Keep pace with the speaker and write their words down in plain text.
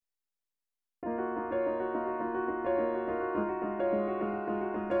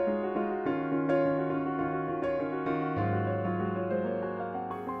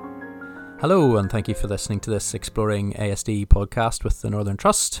Hello, and thank you for listening to this Exploring ASD podcast with the Northern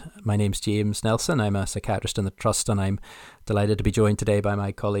Trust. My name's James Nelson. I'm a psychiatrist in the Trust, and I'm delighted to be joined today by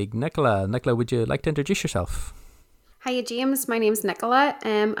my colleague Nicola. Nicola, would you like to introduce yourself? Hiya James, my name's Nicola.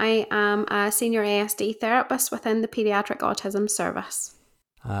 I am a senior ASD therapist within the Paediatric Autism Service.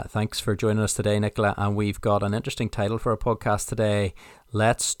 Thanks for joining us today, Nicola, and we've got an interesting title for our podcast today.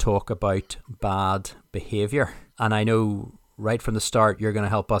 Let's talk about bad behaviour. And I know right from the start you're going to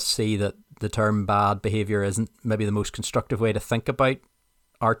help us see that the term bad behaviour isn't maybe the most constructive way to think about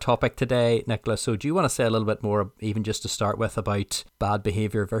our topic today, Nicola. So do you want to say a little bit more, even just to start with, about bad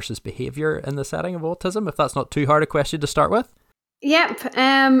behaviour versus behaviour in the setting of autism, if that's not too hard a question to start with?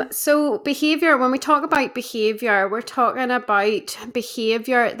 Yep. So behaviour, when we talk about behaviour, we're talking about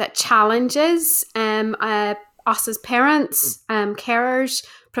behaviour that challenges us as parents, carers,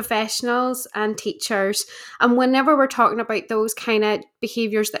 professionals and teachers. And whenever we're talking about those kind of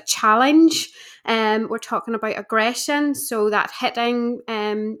behaviours that challenge, we're talking about aggression, so that hitting,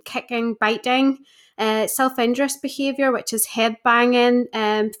 kicking, biting, self-injurious behaviour, which is head banging,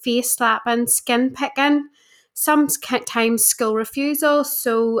 face slapping, skin picking, sometimes school refusal,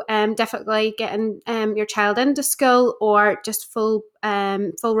 so definitely getting your child into school, or just full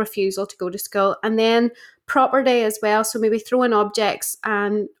refusal to go to school. And then property as well, so maybe throwing objects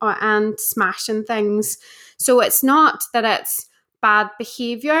and smashing things. So it's not that it's bad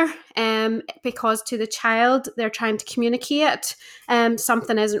behaviour, because to the child they're trying to communicate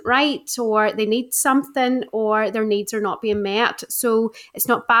something isn't right, or they need something, or their needs are not being met. So it's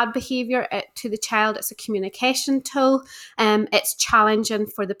not bad behaviour to the child, it's a communication tool. It's challenging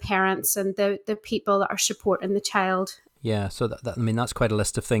for the parents and the people that are supporting the child. Yeah, so that's quite a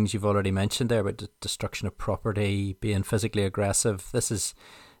list of things you've already mentioned there, about destruction of property, being physically aggressive. This is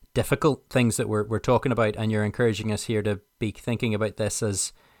difficult things that we're talking about, and you're encouraging us here to be thinking about this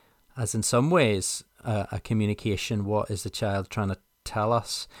as in some ways a communication. What is the child trying to tell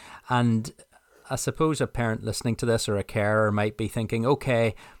us? And I suppose a parent listening to this, or a carer, might be thinking,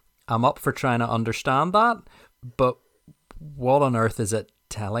 okay, I'm up for trying to understand that, but what on earth is it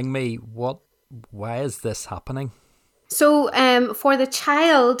telling me? Why is this happening? So for the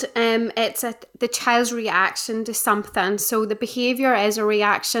child, it's the child's reaction to something. So the behaviour is a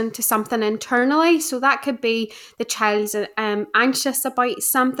reaction to something internally. So that could be the child's anxious about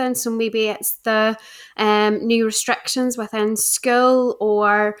something. So maybe it's the new restrictions within school,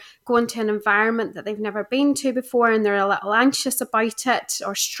 or going to an environment that they've never been to before and they're a little anxious about it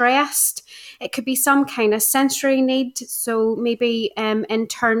or stressed. It could be some kind of sensory need. So maybe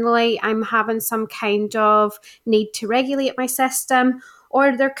internally I'm having some kind of need to regulate my system,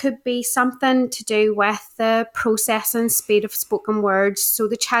 or there could be something to do with the processing speed of spoken words. So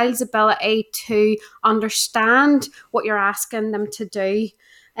the child's ability to understand what you're asking them to do.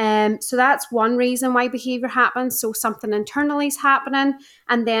 So that's one reason why behaviour happens. So something internally is happening,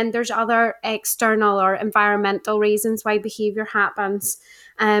 and then there's other external or environmental reasons why behaviour happens.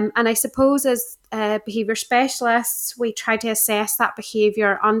 And I suppose as behaviour specialists, we try to assess that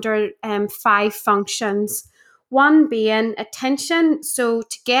behaviour under 5 functions. One being attention, so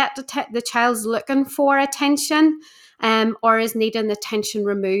to get the child's looking for attention, or is needing the attention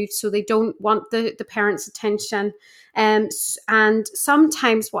removed, so they don't want the parent's attention. And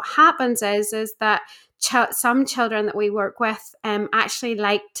sometimes what happens is that some children that we work with actually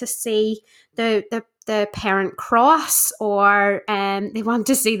like to see the parent cross, or they want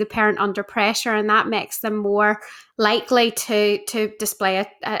to see the parent under pressure, and that makes them more likely to display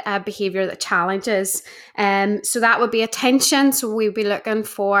a behaviour that challenges. So that would be attention. So we'd be looking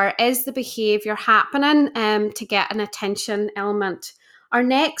for, is the behaviour happening to get an attention element. Our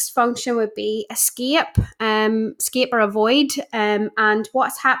next function would be escape or avoid. And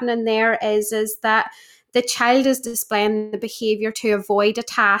what's happening there is that the child is displaying the behaviour to avoid a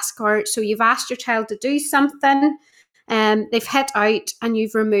task. Or so you've asked your child to do something, they've hit out, and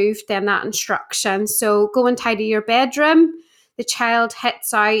you've removed then that instruction. So go and tidy your bedroom. The child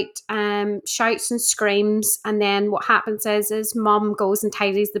hits out, shouts and screams, and then what happens is mom goes and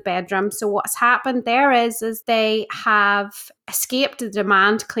tidies the bedroom. So what's happened there is they have escaped the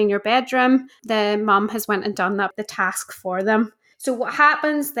demand, clean your bedroom. The mom has went and done the task for them. So what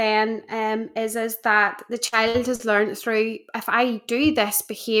happens then is that the child has learned through, if I do this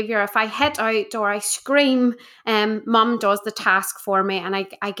behaviour, if I hit out or I scream, mum does the task for me, and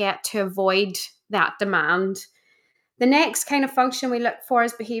I get to avoid that demand. The next kind of function we look for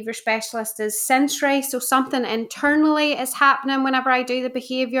as behaviour specialists is sensory. So something internally is happening whenever I do the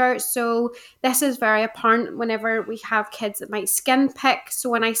behaviour. So this is very apparent whenever we have kids that might skin pick. So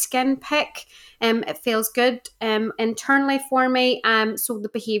when I skin pick, it feels good internally for me. So the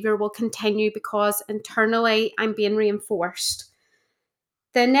behaviour will continue because internally I'm being reinforced.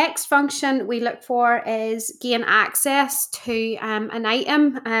 The next function we look for is gain access to an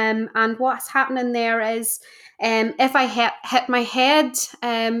item. And what's happening there is if I hit my head,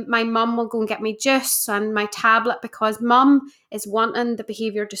 my mum will go and get me juice and my tablet because mum is wanting the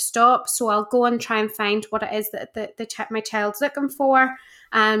behaviour to stop. So I'll go and try and find what it is that my child's looking for.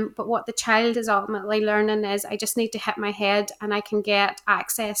 But what the child is ultimately learning is I just need to hit my head and I can get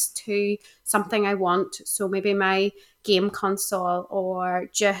access to something I want. So maybe my game console or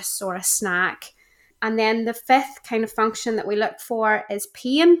juice or a snack. And then the fifth kind of function that we look for is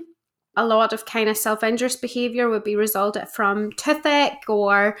pain. A lot of kind of self-injurious behaviour would be resulted from toothache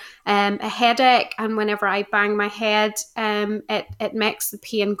or a headache, and whenever I bang my head, it makes the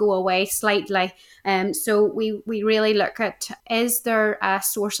pain go away slightly. So we really look at, is there a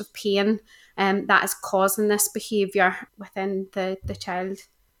source of pain that is causing this behaviour within the child?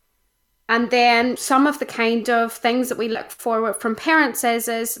 And then some of the kind of things that we look for from parents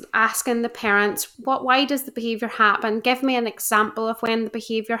is asking the parents, why does the behaviour happen? Give me an example of when the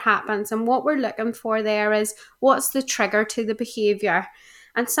behaviour happens. And what we're looking for there is, what's the trigger to the behaviour?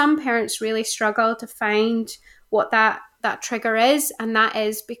 And some parents really struggle to find what that trigger is. And that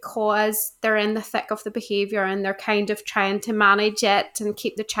is because they're in the thick of the behaviour and they're kind of trying to manage it and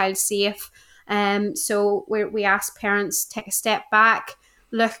keep the child safe. So we ask parents to take a step back,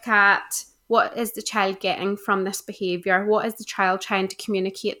 look at what is the child getting from this behaviour? What is the child trying to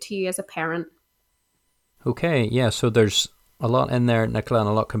communicate to you as a parent? Okay, yeah, so there's a lot in there, Nicola, and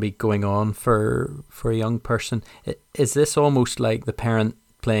a lot can be going on for a young person. Is this almost like the parent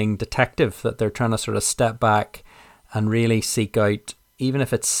playing detective, that they're trying to sort of step back and really seek out, even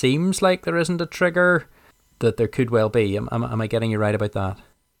if it seems like there isn't a trigger, that there could well be? Am I getting you right about that?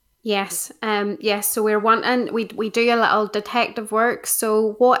 Yes. So we're wanting, we do a little detective work.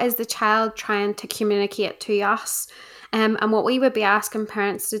 So what is the child trying to communicate to us? And what we would be asking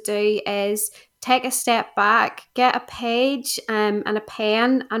parents to do is take a step back, get a page and a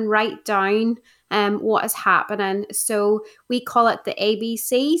pen and write down what is happening. So we call it the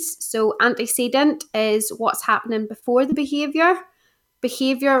ABCs. So antecedent is what's happening before the behaviour.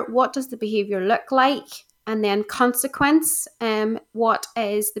 Behaviour, what does the behaviour look like? And then consequence, what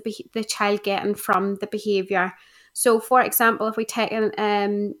is the child getting from the behaviour? So, for example, if we take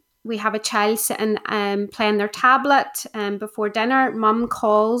we have a child sitting playing their tablet before dinner, mum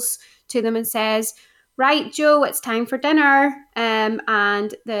calls to them and says, "Right, Joe, it's time for dinner," and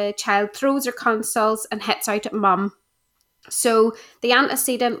the child throws their consoles and hits out at mum. So the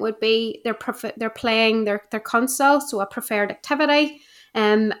antecedent would be they're playing their console, so a preferred activity.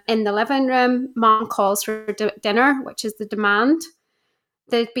 In the living room, mom calls for dinner, which is the demand.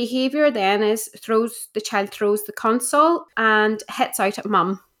 The behaviour then is the child throws the console and hits out at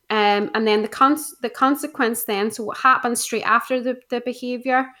mum. And then the consequence then, so what happens straight after the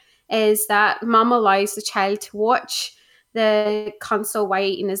behaviour is that mum allows the child to watch the console while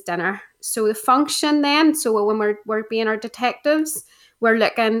eating his dinner. So the function then, so when we're being our detectives, we're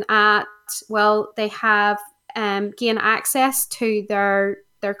looking at, well, they have gain access to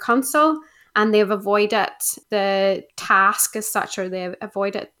their console and they've avoided the task as such, or they've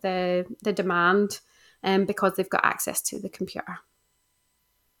avoided the demand because they've got access to the computer.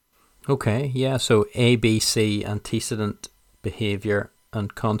 Okay, yeah, so ABC, antecedent, behaviour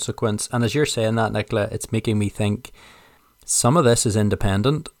and consequence. And as you're saying that, Nicola, it's making me think some of this is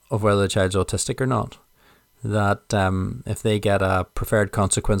independent of whether the child's autistic or not. That if they get a preferred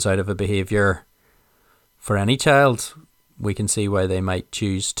consequence out of a behaviour for any child, we can see why they might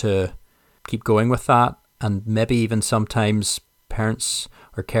choose to keep going with that. And maybe even sometimes parents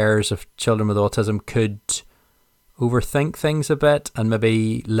or carers of children with autism could overthink things a bit and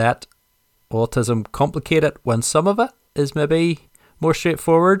maybe let autism complicate it when some of it is maybe more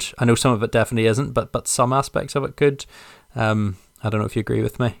straightforward. I know some of it definitely isn't, but some aspects of it could. I don't know if you agree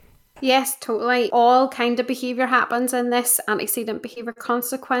with me. Yes, totally. All kind of behaviour happens in this antecedent behaviour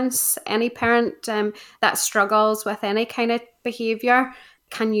consequence. Any parent that struggles with any kind of behaviour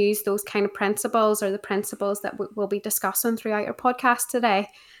can use those kind of principles, or the principles that we'll be discussing throughout our podcast today.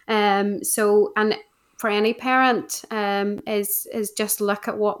 And for any parent is just look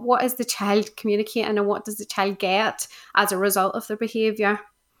at what is the child communicating and what does the child get as a result of their behaviour.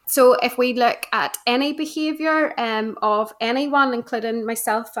 So if we look at any behaviour of anyone, including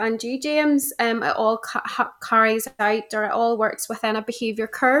myself and you, James, it all carries out, or it all works within a behaviour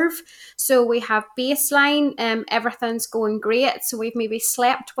curve. So we have baseline, everything's going great. So we've maybe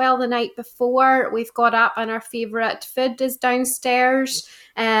slept well the night before, we've got up and our favourite food is downstairs,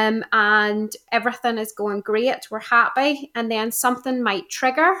 and everything is going great, we're happy, and then something might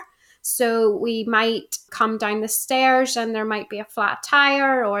trigger. So we might come down the stairs and there might be a flat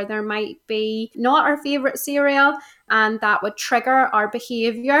tire, or there might be not our favourite cereal, and that would trigger our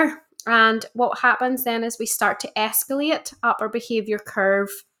behaviour. And what happens then is we start to escalate up our behaviour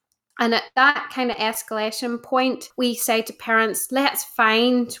curve. And at that kind of escalation point, we say to parents, let's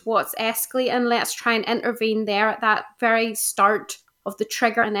find what's escalating, let's try and intervene there at that very start of the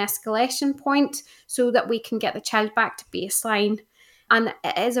trigger and escalation point, so that we can get the child back to baseline. And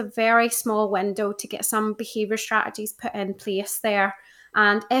it is a very small window to get some behaviour strategies put in place there.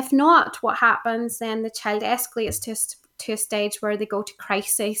 And if not, what happens then, the child escalates to a stage where they go to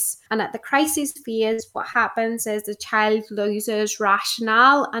crisis. And at the crisis phase, what happens is the child loses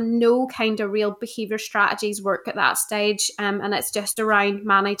rationale, and no kind of real behaviour strategies work at that stage. And it's just around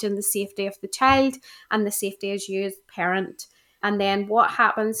managing the safety of the child and the safety as you as the parent. And then what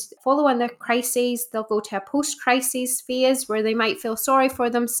happens following the crises, they'll go to a post-crisis phase where they might feel sorry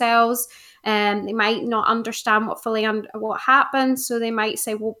for themselves, and they might not understand what happened. So they might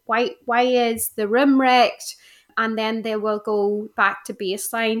say, well, why is the room wrecked? And then they will go back to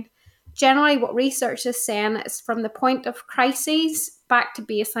baseline. Generally, what research is saying is from the point of crises back to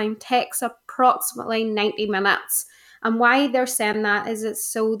baseline takes approximately 90 minutes. And why they're saying that is it's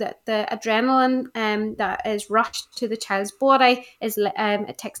so that the adrenaline that is rushed to the child's body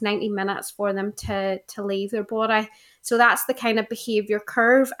it takes 90 minutes for them to leave their body. So that's the kind of behaviour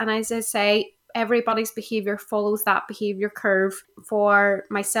curve. And as I say, everybody's behaviour follows that behaviour curve. For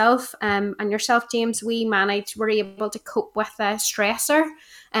myself and yourself, James, we're able to cope with a stressor,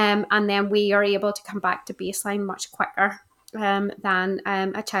 and then we are able to come back to baseline much quicker than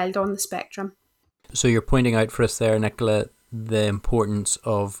a child on the spectrum. So you're pointing out for us there, Nicola, the importance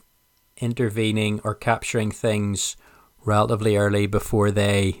of intervening or capturing things relatively early before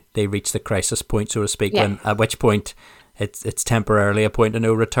they reach the crisis point, so to speak. Yeah. At which point it's temporarily a point of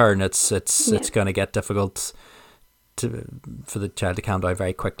no return. It's going to get difficult for the child to calm down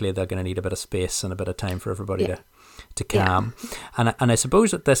very quickly. They're going to need a bit of space and a bit of time for everybody to calm. Yeah. And I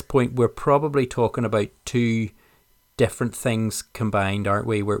suppose at this point we're probably talking about two different things combined, aren't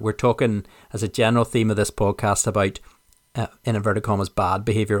we? We're talking as a general theme of this podcast about in inverted commas bad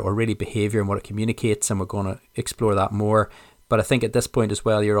behaviour, or really behaviour and what it communicates, and we're going to explore that more. But I think at this point as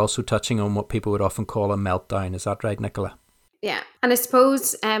well, you're also touching on what people would often call a meltdown. Is that right, Nicola? Yeah, and I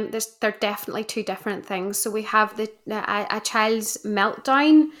suppose they're definitely two different things. So we have a child's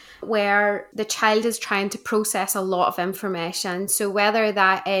meltdown, where the child is trying to process a lot of information. So whether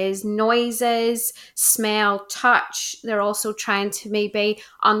that is noises, smell, touch, they're also trying to maybe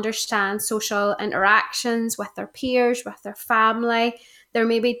understand social interactions with their peers, with their family. They're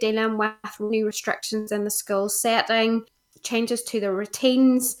maybe dealing with new restrictions in the school setting, changes to their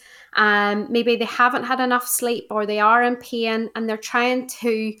routines. Maybe they haven't had enough sleep, or they are in pain, and they're trying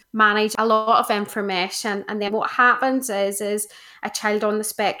to manage a lot of information. And then what happens is a child on the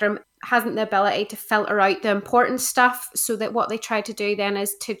spectrum hasn't the ability to filter out the important stuff, so that what they try to do then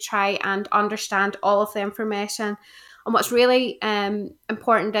is to try and understand all of the information. And what's really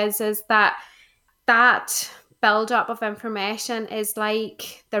important is that build up of information is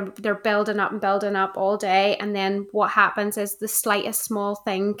like they're building up all day, and then what happens is the slightest small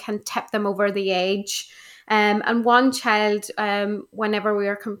thing can tip them over the edge. And one child, whenever we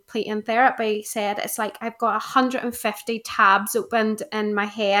were completing therapy, said it's like I've got 150 tabs opened in my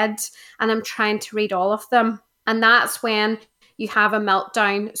head and I'm trying to read all of them. And that's when you have a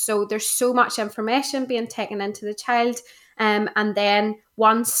meltdown. So there's so much information being taken into the child, and then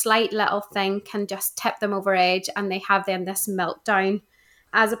one slight little thing can just tip them over edge, and they have then this meltdown,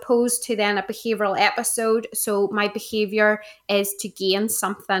 as opposed to then a behavioural episode. So my behaviour is to gain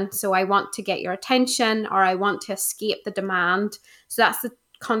something. So I want to get your attention, or I want to escape the demand. So that's the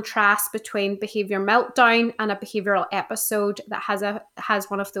contrast between behaviour meltdown and a behavioural episode that has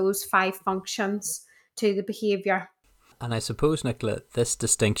one of those 5 functions to the behaviour. And I suppose, Nicola, this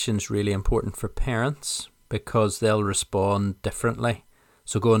distinction is really important for parents, because they'll respond differently.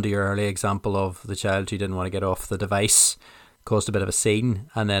 So going to your early example of the child who didn't want to get off the device, caused a bit of a scene,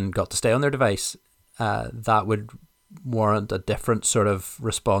 and then got to stay on their device, that would warrant a different sort of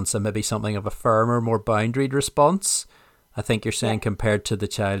response, and maybe something of a firmer, more boundaried response, I think you're saying, compared to the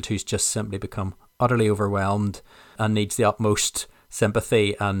child who's just simply become utterly overwhelmed and needs the utmost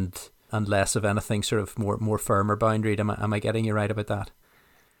sympathy and less of anything sort of more firmer boundaried. Am I getting you right about that?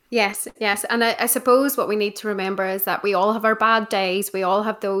 Yes, yes. And I suppose what we need to remember is that we all have our bad days. We all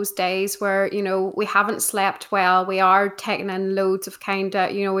have those days where, we haven't slept well. We are taking in loads of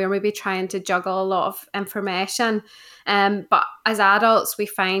we're maybe trying to juggle a lot of information. But as adults, we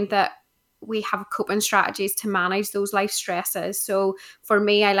find that we have coping strategies to manage those life stresses. So for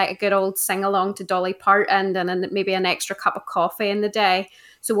me, I like a good old sing along to Dolly Parton and then maybe an extra cup of coffee in the day.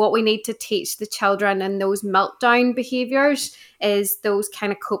 So what we need to teach the children in those meltdown behaviours is those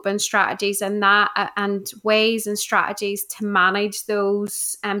kind of coping strategies and ways and strategies to manage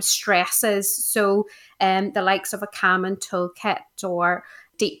those stresses. So the likes of a calming toolkit or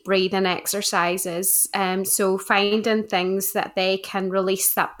deep breathing exercises. So finding things that they can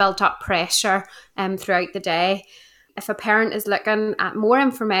release that built up pressure throughout the day. If a parent is looking at more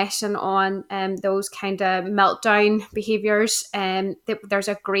information on those kind of meltdown behaviours, there's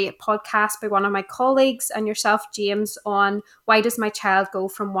a great podcast by one of my colleagues and yourself, James, on why does my child go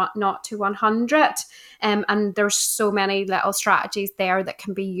from 0 to 100? And there's so many little strategies there that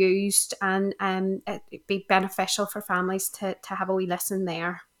can be used, and it'd be beneficial for families to have a wee listen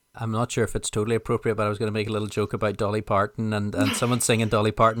there. I'm not sure if it's totally appropriate, but I was going to make a little joke about Dolly Parton, and someone singing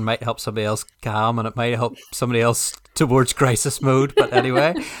Dolly Parton might help somebody else calm, and it might help somebody else towards crisis mode. But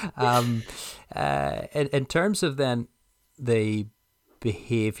anyway, in terms of then the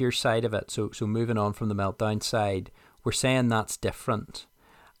behaviour side of it, so moving on from the meltdown side, we're saying that's different,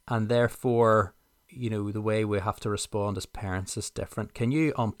 and therefore, the way we have to respond as parents is different. Can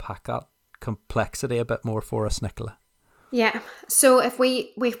you unpack that complexity a bit more for us, Nicola? Yeah. So if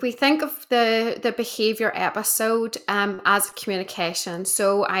we think of the behavior episode as communication,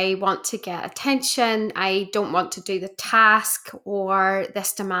 so I want to get attention, I don't want to do the task, or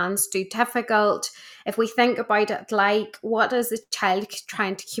this demand's too difficult. If we think about it like, what is the child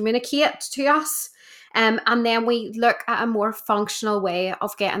trying to communicate to us? And then we look at a more functional way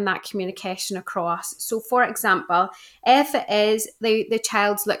of getting that communication across. So for example, if it is the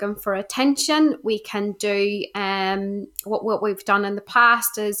child's looking for attention, we can do what we've done in the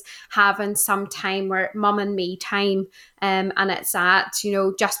past is having some time where mum and me time, and it's at,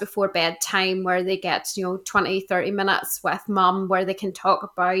 just before bedtime, where they get, 20-30 minutes with mum where they can talk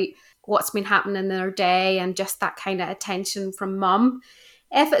about what's been happening in their day and just that kind of attention from mum.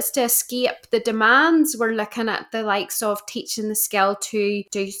 If it's to escape the demands, we're looking at the likes of teaching the skill to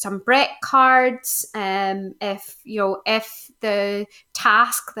do some break cards. If the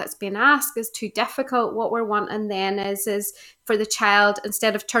task that's been asked is too difficult, what we're wanting then is for the child,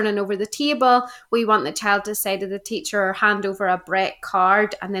 instead of turning over the table, we want the child to say to the teacher or hand over a break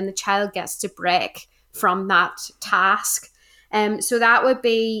card, and then the child gets to break from that task. So that would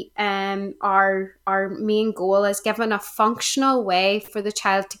be our main goal, is giving a functional way for the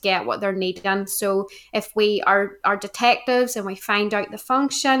child to get what they're needing. So if we are detectives and we find out the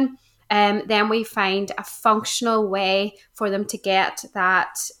function, then we find a functional way for them to get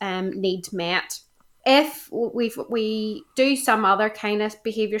that need met. If we do some other kind of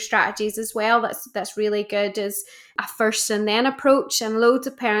behaviour strategies as well, that's really good, is a first and then approach. And loads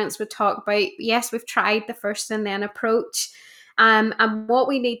of parents would talk about, yes, we've tried the first and then approach. And what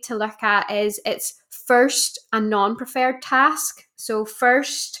we need to look at is it's first a non-preferred task. So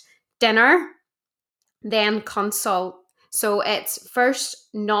first dinner, then consult. So it's first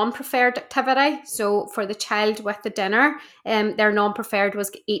non-preferred activity. So for the child with the dinner, their non-preferred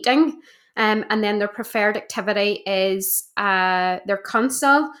was eating. And then their preferred activity is their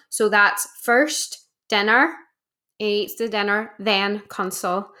console. So that's first dinner, he eats the dinner, then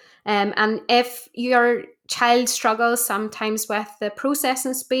console. And if your child struggles sometimes with the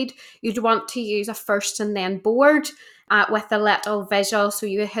processing speed, you'd want to use a first and then board with a little visual. So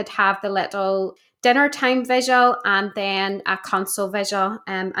you would have the little dinner time visual and then a console visual,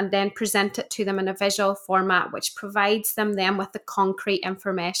 and then present it to them in a visual format, which provides them then with the concrete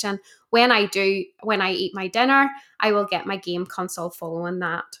information. When I eat my dinner, I will get my game console following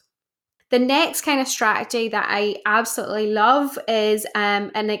that. The next kind of strategy that I absolutely love is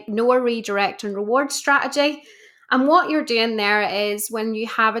an ignore, redirect and reward strategy. And what you're doing there is when you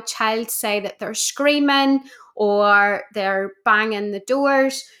have a child say that they're screaming or they're banging the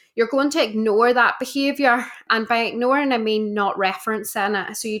doors, you're going to ignore that behaviour. And by ignoring, I mean not referencing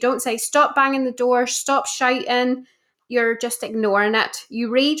it. So you don't say, stop banging the door, stop shouting. You're just ignoring it.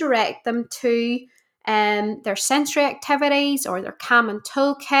 You redirect them to their sensory activities or their calming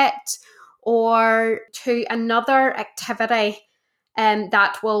toolkit, or to another activity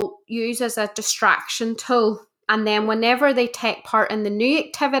that will use as a distraction tool. And then whenever they take part in the new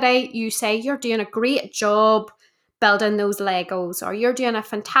activity, you say, you're doing a great job, building those Legos, or you're doing a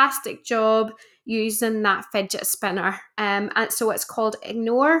fantastic job using that fidget spinner. And so it's called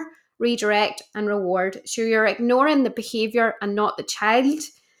ignore, redirect, and reward. So you're ignoring the behavior and not the child.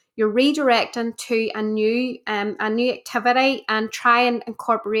 You're redirecting to a new activity, and try and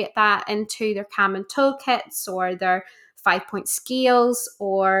incorporate that into their Calming toolkits or their 5-point scales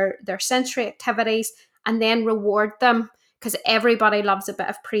or their sensory activities, and then reward them, because everybody loves a bit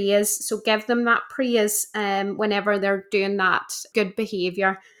of praise. So give them that praise whenever they're doing that good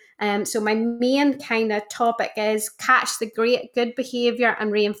behavior. So my main kind of topic is catch the great good behavior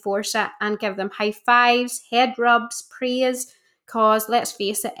and reinforce it, and give them high fives, head rubs, praise, because let's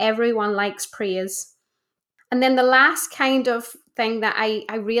face it, everyone likes praise. And then the last kind of thing that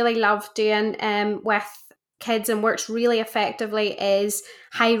I really love doing with kids and works really effectively is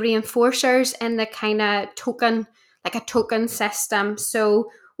high reinforcers in the kind of token, like a token system. So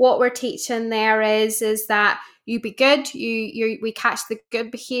what we're teaching there is that you be good, we catch the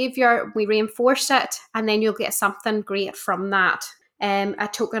good behavior, we reinforce it, and then you'll get something great from that. A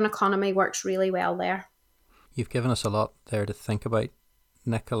token economy works really well there. You've given us a lot there to think about,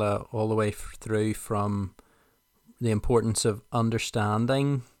 Nicola, all the way through from the importance of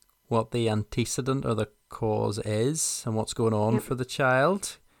understanding what the antecedent or the cause is and what's going on for the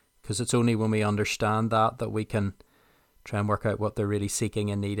child, because it's only when we understand that we can try and work out what they're really seeking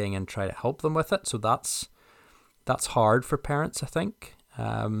and needing and try to help them with it. So that's hard for parents, I think.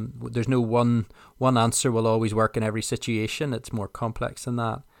 There's no one answer will always work in every situation. It's more complex than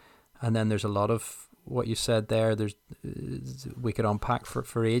that. And then there's a lot of what you said there. We could unpack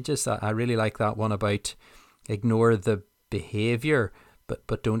for ages. I really like that one about ignore the behavior,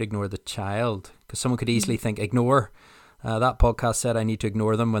 but don't ignore the child, because someone could easily think ignore. That podcast said I need to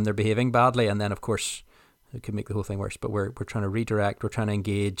ignore them when they're behaving badly, and then of course it could make the whole thing worse. But we're trying to redirect, we're trying to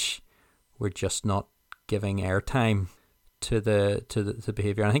engage, we're just not giving airtime to the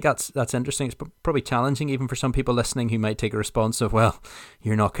behavior. And I think that's interesting. It's probably challenging even for some people listening who might take a response of, well,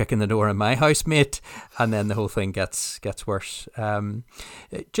 you're not kicking the door in my house, mate, and then the whole thing gets worse.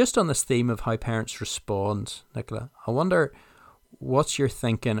 Just on this theme of how parents respond, Nicola, I wonder, what's your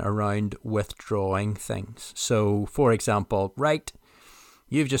thinking around withdrawing things? So, for example, right,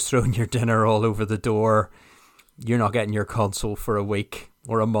 you've just thrown your dinner all over the door, you're not getting your console for a week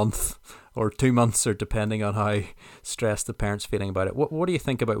or a month or 2 months, or depending on how stressed the parent's feeling about it. What do you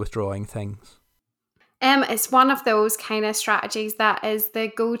think about withdrawing things? It's one of those kind of strategies that is the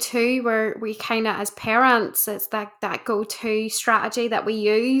go-to, where we kind of, as parents, it's that go-to strategy that we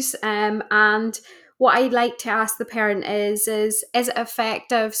use. And what I like to ask the parent is it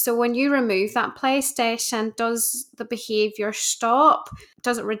effective? So when you remove that PlayStation, does the behaviour stop?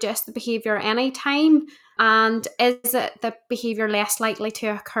 Does it reduce the behaviour any time? And is it the behaviour less likely to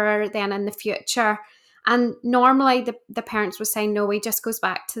occur then in the future? And normally the parents would say, no, he just goes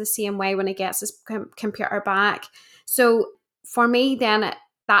back to the same way when he gets his computer back. So for me, then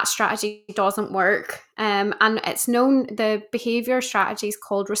that strategy doesn't work. And it's known, the behaviour strategy is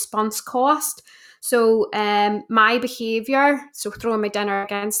called response cost. So my behaviour, so throwing my dinner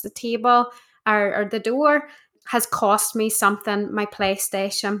against the table or the door, has cost me something, my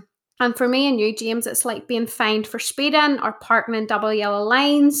PlayStation. And for me and you, James, it's like being fined for speeding or parking in double yellow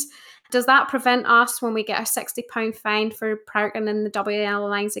lines. Does that prevent us when we get a £60 fine for parking in the double yellow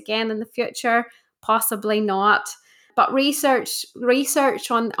lines again in the future? Possibly not. But research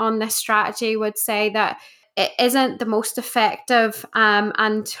on this strategy would say that it isn't the most effective.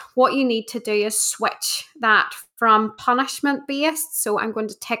 And what you need to do is switch that from punishment based, so I'm going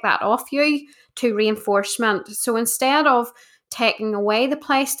to take that off you, to reinforcement. So instead of taking away the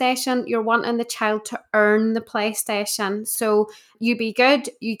PlayStation, you're wanting the child to earn the PlayStation. So you be good,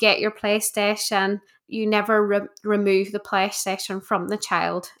 you get your PlayStation, you never remove the PlayStation from the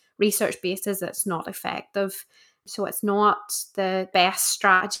child. Research bases, it's not effective. So it's not the best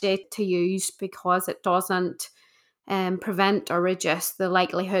strategy to use, because it doesn't prevent or reduce the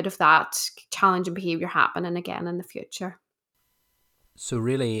likelihood of that challenging behaviour happening again in the future. So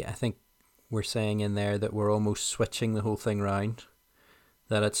really, I think we're saying in there that we're almost switching the whole thing round,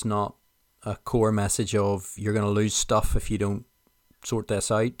 that it's not a core message of you're going to lose stuff if you don't sort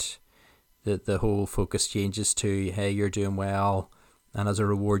this out, that the whole focus changes to, hey, you're doing well, and as a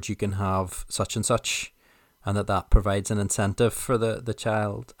reward you can have such and such, and that provides an incentive for the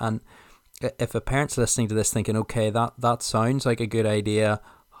child. And if a parent's listening to this thinking, okay, that sounds like a good idea,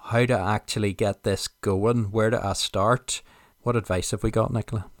 how to actually get this going, where do I start? What advice have we got,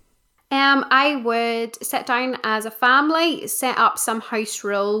 Nicola? I would sit down as a family, set up some house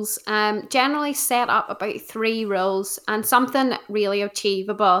rules, generally set up about 3 rules and something really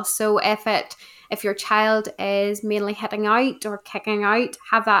achievable. So if if your child is mainly hitting out or kicking out,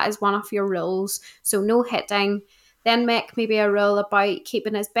 have that as one of your rules. So no hitting. Then make maybe a rule about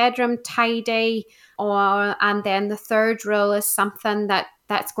keeping his bedroom tidy, and then the third rule is something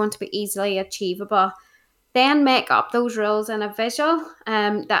that's going to be easily achievable. Then make up those rules in a visual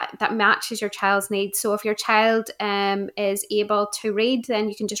that matches your child's needs. So if your child is able to read, then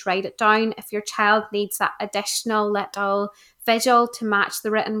you can just write it down. If your child needs that additional little visual to match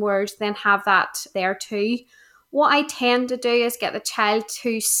the written words, then have that there too. What I tend to do is get the child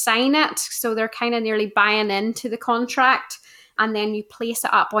to sign it, so they're kind of nearly buying into the contract, and then you place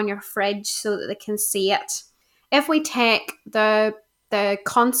it up on your fridge so that they can see it. If we take the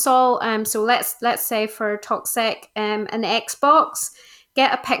console, so let's say for Toxic, an Xbox,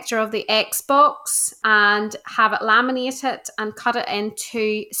 get a picture of the Xbox and have it laminated and cut it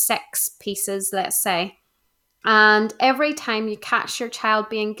into 6 pieces, let's say. And every time you catch your child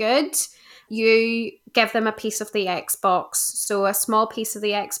being good, you give them a piece of the Xbox. So a small piece of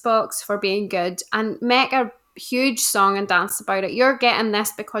the Xbox for being good, and make a huge song and dance about it. You're getting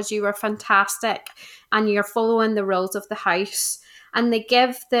this because you were fantastic and you're following the rules of the house. And they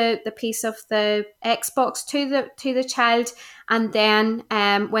give the piece of the Xbox to the child, and then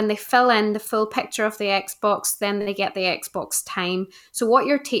when they fill in the full picture of the Xbox, then they get the Xbox time. So what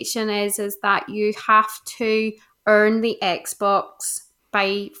you're teaching is that you have to earn the Xbox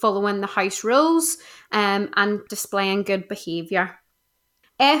by following the house rules and displaying good behaviour.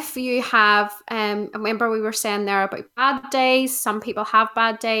 If you have, remember we were saying there about bad days, some people have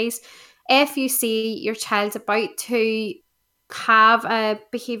bad days. If you see your child's about to have a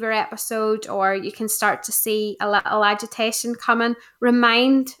behaviour episode, or you can start to see a little agitation coming,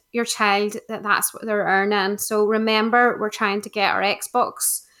 remind your child that that's what they're earning. So remember, we're trying to get our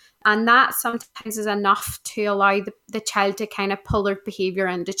Xbox, and that sometimes is enough to allow the child to kind of pull their behaviour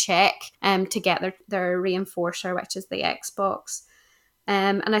into check to get their reinforcer, which is the Xbox.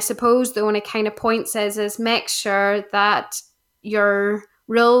 And I suppose the only kind of points is make sure that your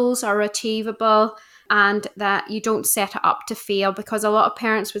rules are achievable and that you don't set it up to fail, because a lot of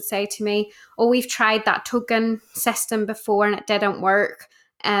parents would say to me, oh, we've tried that token system before and it didn't work.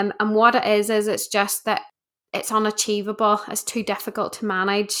 And what it is it's just that it's unachievable. It's too difficult to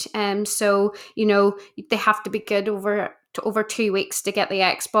manage. So, they have to be good over 2 weeks to get the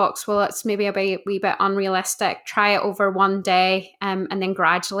Xbox. Well, it's maybe a wee bit unrealistic. Try it over one day and then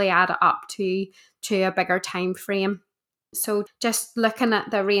gradually add it up to a bigger time frame. So just looking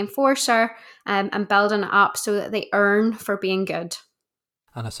at the reinforcer and building it up so that they earn for being good.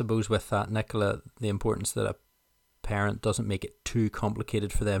 And I suppose with that, Nicola, the importance that a parent doesn't make it too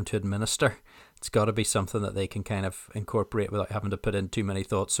complicated for them to administer. It's got to be something that they can kind of incorporate without having to put in too many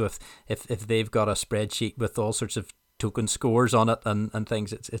thoughts. So if they've got a spreadsheet with all sorts of token scores on it and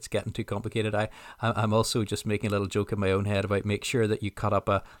things, it's getting too complicated. I'm also just making a little joke in my own head about make sure that you cut up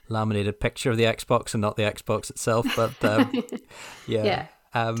a laminated picture of the Xbox and not the Xbox itself. But yeah,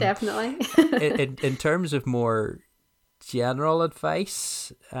 definitely. in terms of more general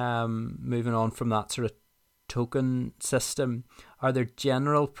advice, moving on from that sort of token system, are there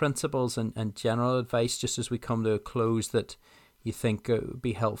general principles and general advice, just as we come to a close, that you think it would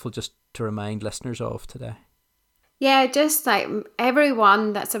be helpful just to remind listeners of today? Yeah, just like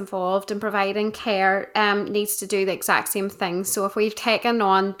everyone that's involved in providing care needs to do the exact same thing. So if we've taken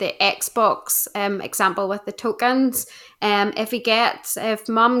on the Xbox example with the tokens, if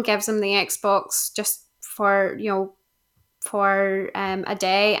mum gives him the Xbox just for a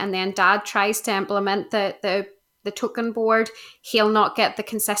day, and then dad tries to implement the token board, he'll not get the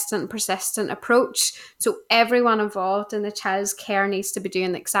consistent, persistent approach. So everyone involved in the child's care needs to be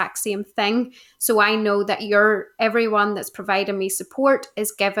doing the exact same thing. So I know that everyone that's providing me support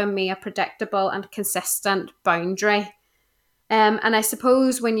is giving me a predictable and consistent boundary. And I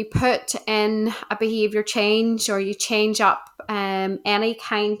suppose when you put in a behaviour change, or you change up any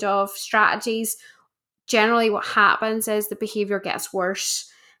kind of strategies, generally what happens is the behaviour gets worse.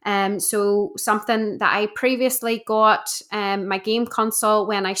 So something that I previously got, my game console,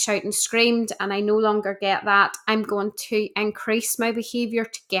 when I shout and screamed, and I no longer get that, I'm going to increase my behaviour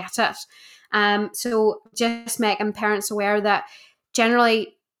to get it. So just making parents aware that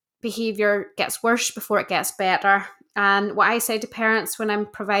generally behaviour gets worse before it gets better. And what I say to parents when I'm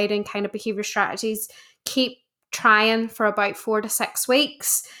providing kind of behaviour strategies, keep trying for about 4 to 6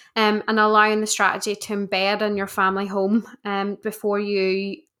 weeks and allowing the strategy to embed in your family home before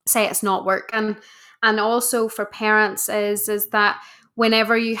you say it's not working. And also for parents is that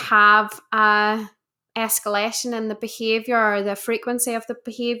whenever you have a escalation in the behaviour or the frequency of the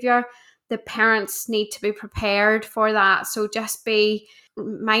behaviour, the parents need to be prepared for that. So just be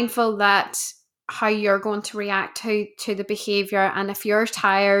mindful that how you're going to react to the behavior. And if you're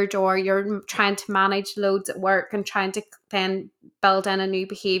tired or you're trying to manage loads at work and trying to then build in a new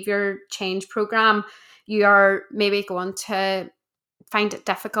behavior change program, you are maybe going to find it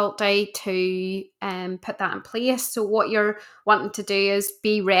difficulty to put that in place. So what you're wanting to do is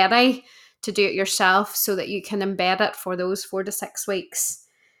be ready to do it yourself so that you can embed it for those 4 to 6 weeks.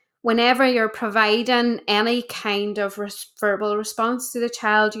 Whenever you're providing any kind of verbal response to the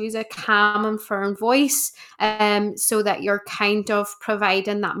child, use a calm and firm voice, so that you're kind of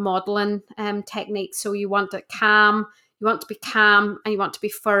providing that modeling technique. So you want it calm, you want to be calm, and you want to be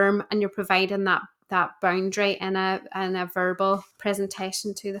firm, and you're providing that boundary in a verbal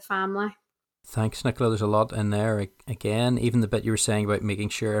presentation to the family. Thanks, Nicola. There's a lot in there. Again, even the bit you were saying about making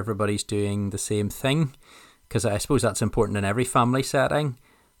sure everybody's doing the same thing, because I suppose that's important in every family setting.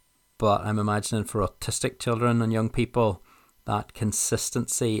 But I'm imagining for autistic children and young people, that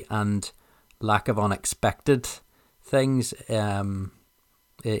consistency and lack of unexpected things,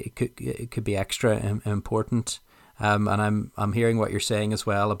 it could be extra important. And I'm hearing what you're saying as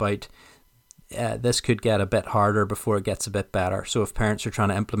well about this could get a bit harder before it gets a bit better. So if parents are trying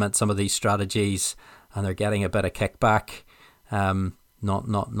to implement some of these strategies and they're getting a bit of kickback,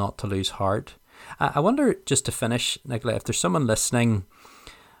 not to lose heart. I wonder, just to finish, Nicola, if there's someone listening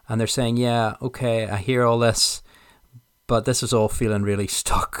and they're saying, yeah, okay, I hear all this, but this is all feeling really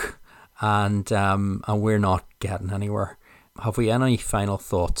stuck and we're not getting anywhere. Have we any final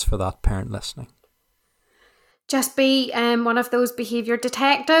thoughts for that parent listening? Just be one of those behaviour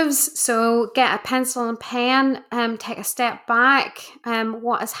detectives. So get a pencil and pen, take a step back.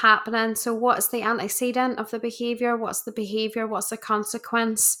 What is happening? So what is the antecedent of the behaviour? What's the behaviour? What's the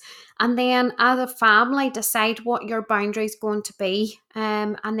consequence? And then as a family, decide what your boundary is going to be,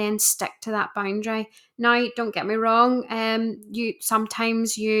 and then stick to that boundary. Now, don't get me wrong.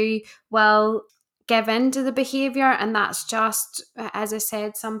 Sometimes you will give in to the behaviour, and that's just, as I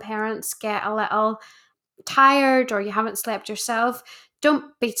said, some parents get a little tired or you haven't slept yourself. Don't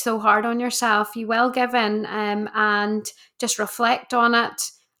be so hard on yourself. You will give in, and just reflect on it,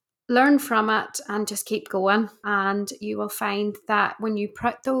 learn from it, and just keep going. And you will find that when you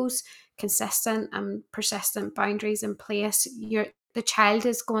put those consistent and persistent boundaries in place, the child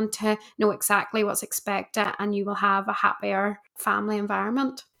is going to know exactly what's expected, and you will have a happier family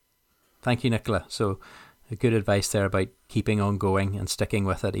environment. Thank you, Nicola. So good advice there about keeping on going and sticking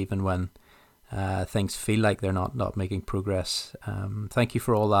with it even when things feel like they're not making progress. Thank you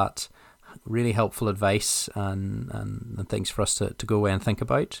for all that really helpful advice and things for us to go away and think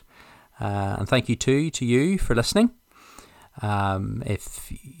about. And thank you to you for listening.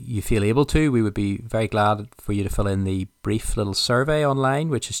 If you feel able to, we would be very glad for you to fill in the brief little survey online,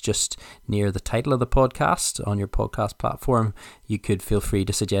 which is just near the title of the podcast on your podcast platform. You could feel free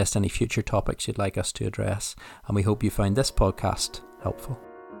to suggest any future topics you'd like us to address. And we hope you found this podcast helpful.